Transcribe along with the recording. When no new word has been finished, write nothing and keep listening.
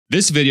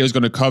This video is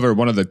going to cover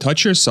one of the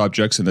touchier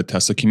subjects in the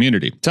Tesla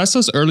community.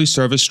 Tesla's early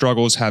service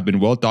struggles have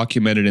been well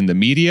documented in the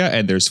media,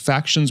 and there's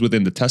factions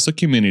within the Tesla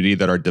community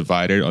that are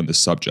divided on this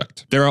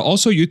subject. There are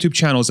also YouTube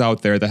channels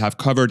out there that have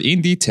covered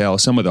in detail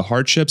some of the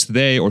hardships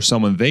they or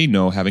someone they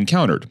know have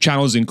encountered.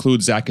 Channels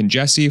include Zach and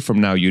Jesse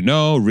from Now You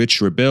Know, Rich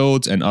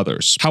Rebuilds, and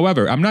others.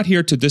 However, I'm not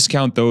here to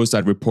discount those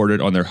that reported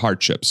on their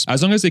hardships.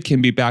 As long as it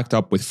can be backed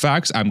up with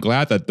facts, I'm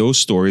glad that those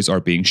stories are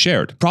being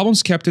shared.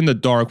 Problems kept in the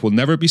dark will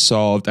never be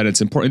solved, and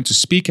it's important to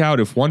speak out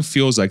if one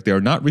feels like they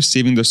are not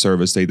receiving the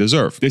service they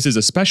deserve. This is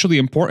especially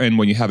important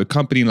when you have a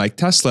company like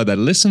Tesla that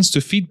listens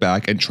to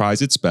feedback and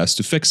tries its best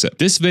to fix it.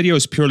 This video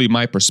is purely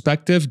my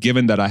perspective,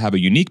 given that I have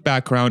a unique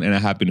background and I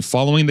have been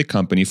following the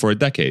company for a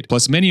decade.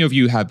 Plus, many of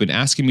you have been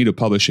asking me to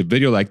publish a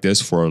video like this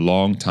for a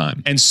long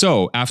time. And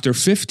so, after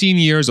 15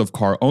 years of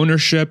car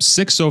ownership,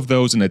 6 of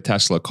those in a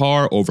Tesla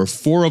car, over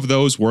 4 of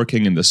those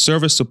working in the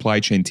service supply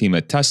chain team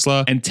at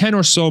Tesla, and 10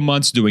 or so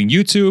months doing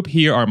YouTube,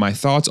 here are my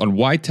thoughts on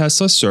why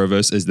Tesla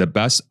service is the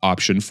best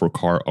option for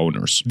car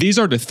owners. These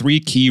are the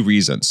 3 key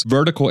reasons: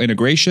 vertical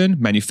integration,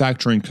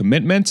 manufacturing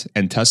commitment,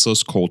 and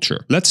Tesla's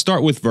culture. Let's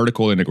start with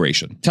vertical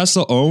integration.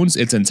 Tesla owns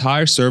its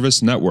entire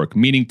service network,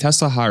 meaning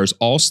Tesla hires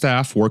all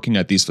staff working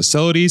at these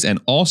facilities, and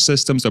all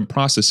systems and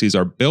processes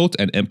are built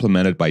and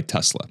implemented by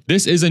Tesla.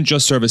 This isn't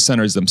just service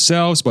centers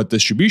themselves, but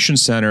distribution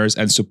centers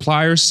and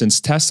suppliers, since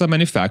Tesla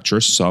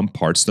manufactures some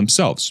parts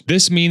themselves.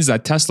 This means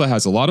that Tesla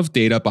has a lot of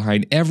data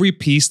behind every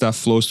piece that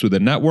flows through the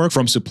network,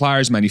 from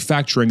suppliers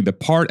manufacturing the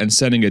part and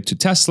sending it to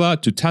Tesla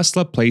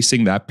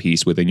placing that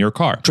piece within your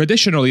car.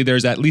 Traditionally,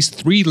 there's at least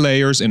 3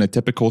 layers in a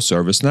typical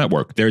service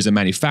network. There's a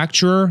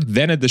manufacturer,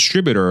 then a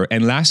distributor,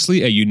 and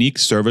lastly, a unique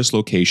service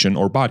location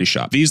or body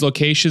shop. These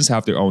locations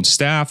have their own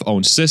staff,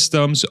 own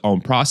systems,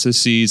 own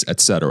processes,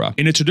 etc.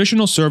 In a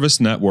traditional service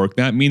network,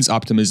 that means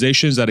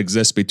optimizations that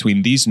exist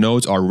between these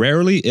nodes are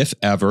rarely, if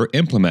ever,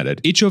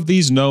 implemented. Each of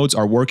these nodes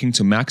are working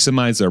to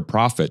maximize their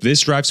profit.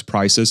 This drives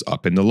prices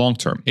up in the long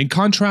term. In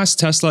contrast,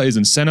 Tesla is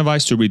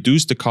incentivized to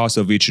reduce the cost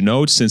of each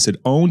node, since it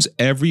owns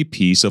every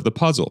piece of the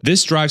puzzle.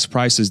 This drives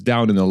prices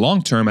down in the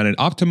long term, and it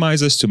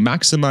optimizes to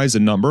maximize the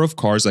number of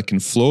cars that can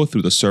flow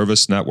through the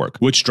service network,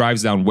 which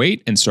drives down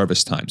wait and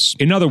service times.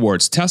 In other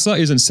words, Tesla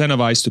is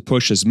incentivized to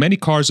push as many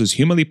cars as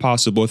humanly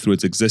possible through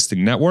its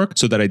existing network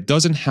so that it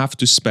doesn't have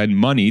to spend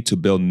money to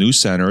build new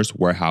centers,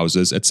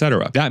 warehouses,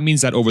 etc. That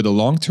means that over the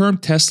long term,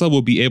 Tesla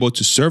will be able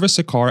to service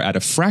a car at a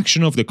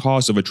fraction of the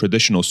cost of a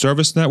traditional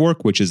service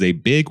network, which is a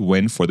big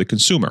win for the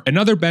consumer.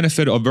 Another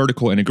benefit of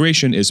vertical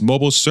integration is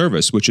mobile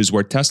service, which is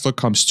where Tesla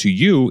comes to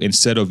you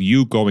instead of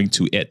you going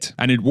to it.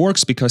 And it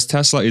works because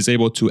Tesla is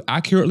able to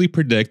accurately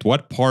predict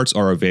what parts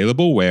are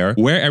available where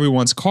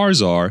everyone's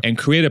cars are, and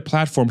create a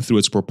platform through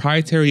its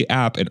proprietary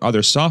app and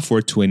other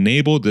software to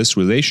enable this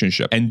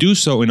relationship, and do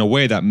so in a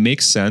way that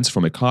makes sense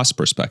from a cost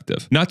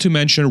perspective. Not to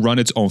mention run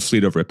its own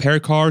fleet of repair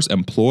cars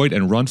employed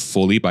and run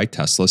fully by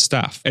Tesla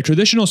staff. A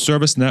traditional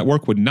service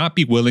network would not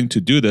be willing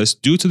to do this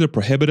due to the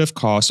prohibitive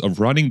cost of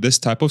running this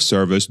type of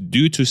service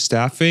due to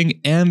staffing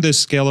and the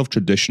scale of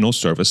traditional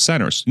service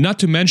centers. Not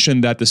to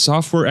mention that the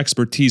software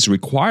expertise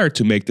required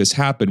to make this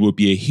happen would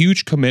be a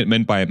huge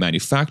commitment by a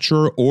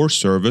manufacturer or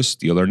service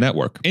dealer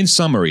network. In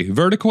summary,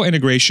 vertical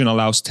integration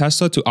allows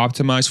Tesla to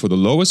optimize for the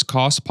lowest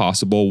cost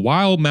possible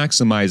while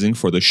maximizing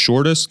for the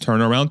shortest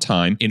turnaround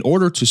time in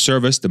order to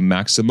service the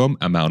maximum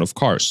amount of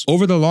cars.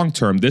 Over the long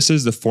term, this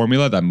is the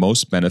formula that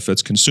most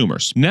benefits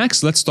consumers.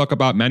 Next, let's talk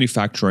about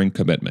manufacturing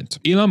commitment.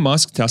 Elon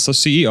Musk, Tesla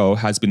CEO,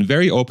 has been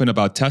very open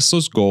about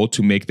Tesla's goal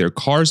to make their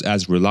cars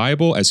as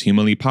reliable as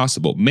humanly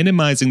possible,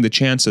 minimizing the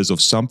chances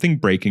of something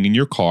breaking in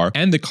your car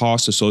and the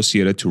cost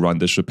associated to run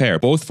this repair,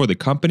 both for the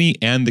company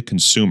and the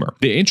consumer.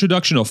 The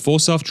introduction of full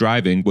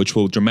self-driving, which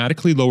will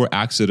dramatically lower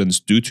accidents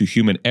due to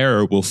human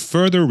error, will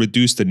further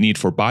reduce the need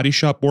for body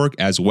shop work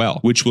as well,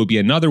 which will be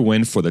another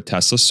win for the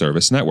Tesla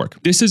service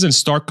network. This is in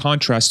stark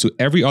contrast to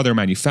every other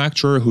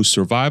manufacturer whose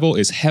survival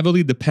is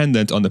heavily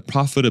dependent on the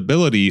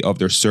profitability of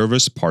their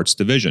service parts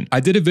division. I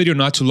did a video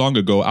not too long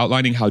ago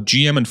outlining how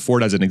GM and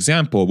Ford, as an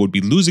example, would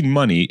be losing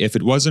money if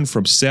it wasn't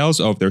from sales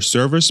of their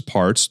service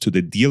parts to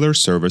the dealer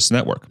service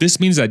network. This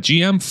means that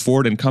GM,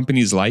 Ford, and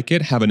companies like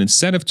it have an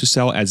incentive to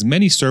sell as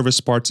many service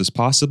parts as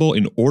possible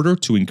in order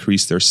to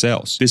increase their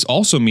sales. This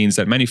also means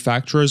that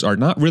manufacturers are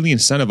not really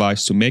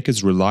incentivized to make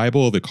as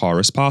reliable of a car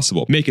as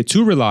possible. Make it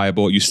too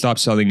reliable, you stop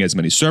selling as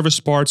many service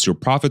parts, your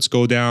profits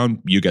go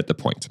down, you get the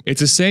point.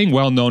 It's a saying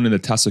well known in the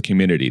Tesla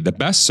community: the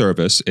best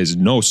service is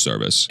no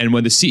service. And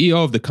when the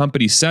CEO of the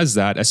company says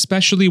that,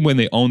 especially when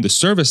they own the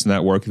service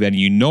network, then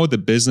you know the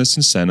business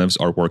incentives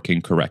are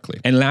working correctly.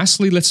 And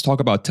lastly, let's talk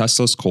about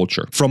Tesla's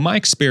culture. From my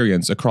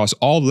experience across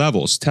all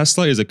levels,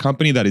 Tesla is a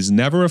company that is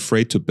never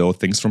afraid to build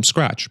things from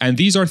scratch. And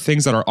these are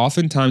things that are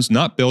oftentimes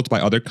not built by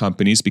other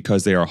companies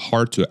because they are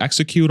hard to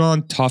execute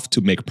on, tough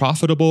to make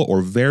profitable,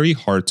 or very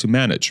hard to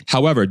manage.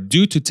 However,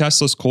 due to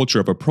Tesla's culture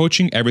of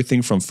approaching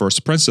everything from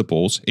first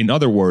principles, in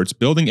other words,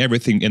 building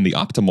everything in the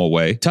optimal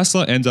way,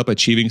 Tesla ends up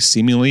achieving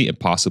seemingly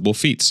impossible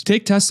feats.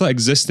 Take Tesla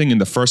existing in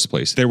the first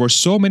place. There were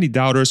so many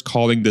doubters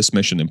calling this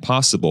mission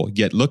impossible,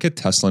 yet look at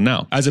Tesla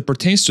Tesla now. As it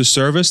pertains to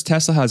service,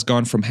 Tesla has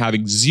gone from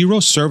having zero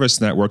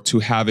service network to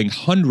having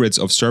hundreds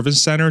of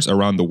service centers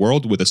around the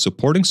world with a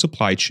supporting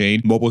supply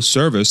chain, mobile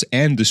service,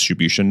 and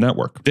distribution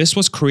network. This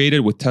was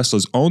created with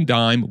Tesla's own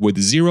dime with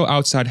zero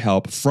outside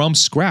help from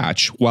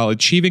scratch while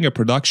achieving a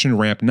production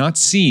ramp not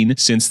seen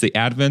since the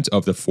advent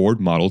of the Ford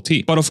Model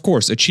T. But of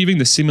course, achieving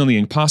the seemingly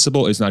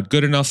impossible is not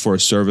good enough for a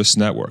service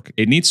network.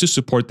 It needs to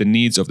support the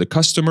needs of the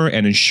customer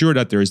and ensure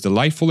that there is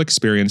delightful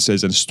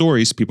experiences and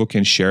stories people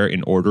can share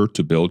in order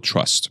to build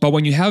trust. But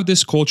when you have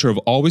this culture of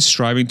always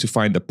striving to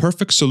find the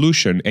perfect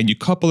solution and you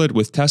couple it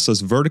with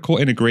Tesla's vertical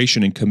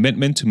integration and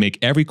commitment to make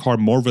every car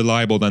more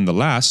reliable than the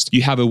last,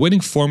 you have a winning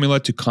formula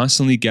to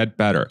constantly get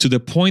better, to the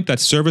point that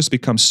service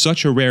becomes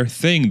such a rare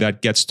thing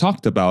that gets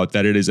talked about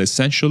that it is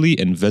essentially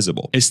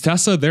invisible. Is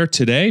Tesla there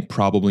today?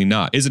 Probably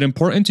not. Is it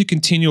important to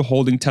continue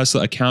holding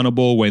Tesla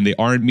accountable when they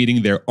aren't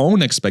meeting their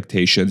own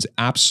expectations?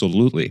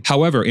 Absolutely.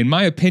 However, in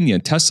my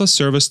opinion, Tesla's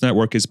service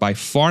network is by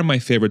far my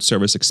favorite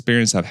service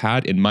experience I've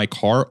had in my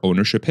car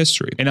ownership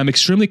history. And I'm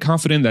extremely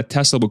confident that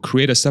Tesla will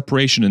create a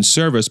separation in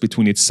service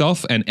between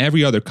itself and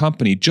every other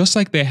company, just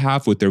like they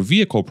have with their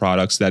vehicle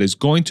products, that is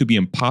going to be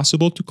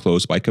impossible to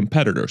close by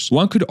competitors.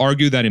 One could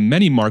argue that in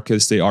many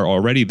markets they are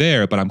already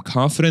there, but I'm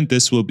confident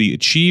this will be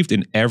achieved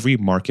in every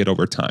market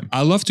over time.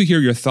 I'd love to hear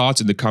your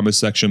thoughts in the comment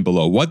section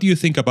below. What do you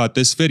think about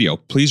this video?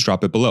 Please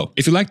drop it below.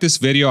 If you like this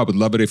video, I would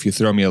love it if you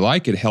throw me a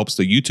like. It helps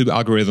the YouTube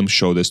algorithm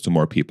show this to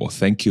more people.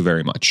 Thank you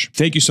very much.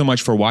 Thank you so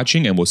much for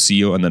watching, and we'll see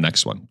you on the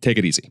next one. Take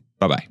it easy.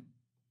 Bye-bye.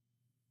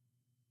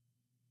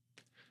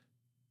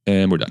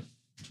 And we're done.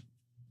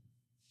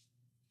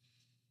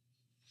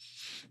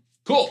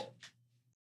 Cool.